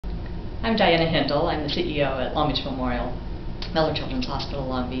I'm Diana Hendel. I'm the CEO at Long Beach Memorial, Miller Children's Hospital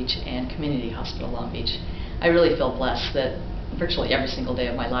Long Beach, and Community Hospital Long Beach. I really feel blessed that virtually every single day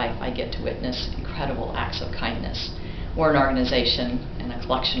of my life I get to witness incredible acts of kindness. We're an organization and a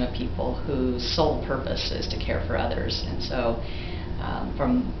collection of people whose sole purpose is to care for others. And so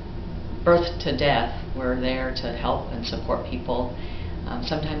from birth to death, we're there to help and support people.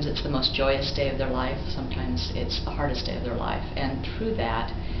 Sometimes it's the most joyous day of their life, sometimes it's the hardest day of their life. And through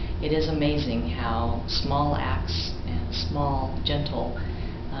that, it is amazing how small acts and small, gentle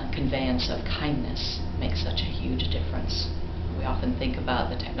conveyance of kindness makes such a huge difference. We often think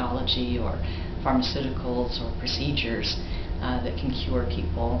about the technology or pharmaceuticals or procedures that can cure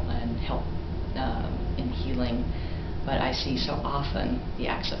people and help in healing, but I see so often the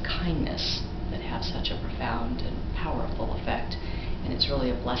acts of kindness that have such a profound and powerful effect, and it's really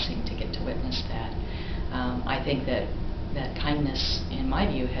a blessing to get to witness that. I think that kindness, in my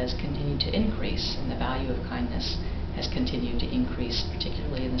view, has continued to increase, and the value of kindness has continued to increase,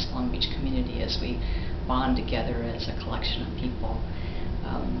 particularly in this Long Beach community as we bond together as a collection of people.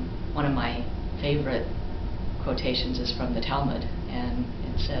 One of my favorite quotations is from the Talmud, and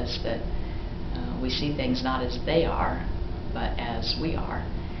it says that we see things not as they are, but as we are.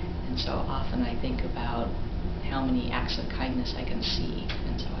 And so often I think about how many acts of kindness I can see,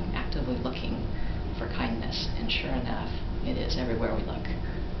 and so I'm actively looking for kindness, and sure enough, it is everywhere we look.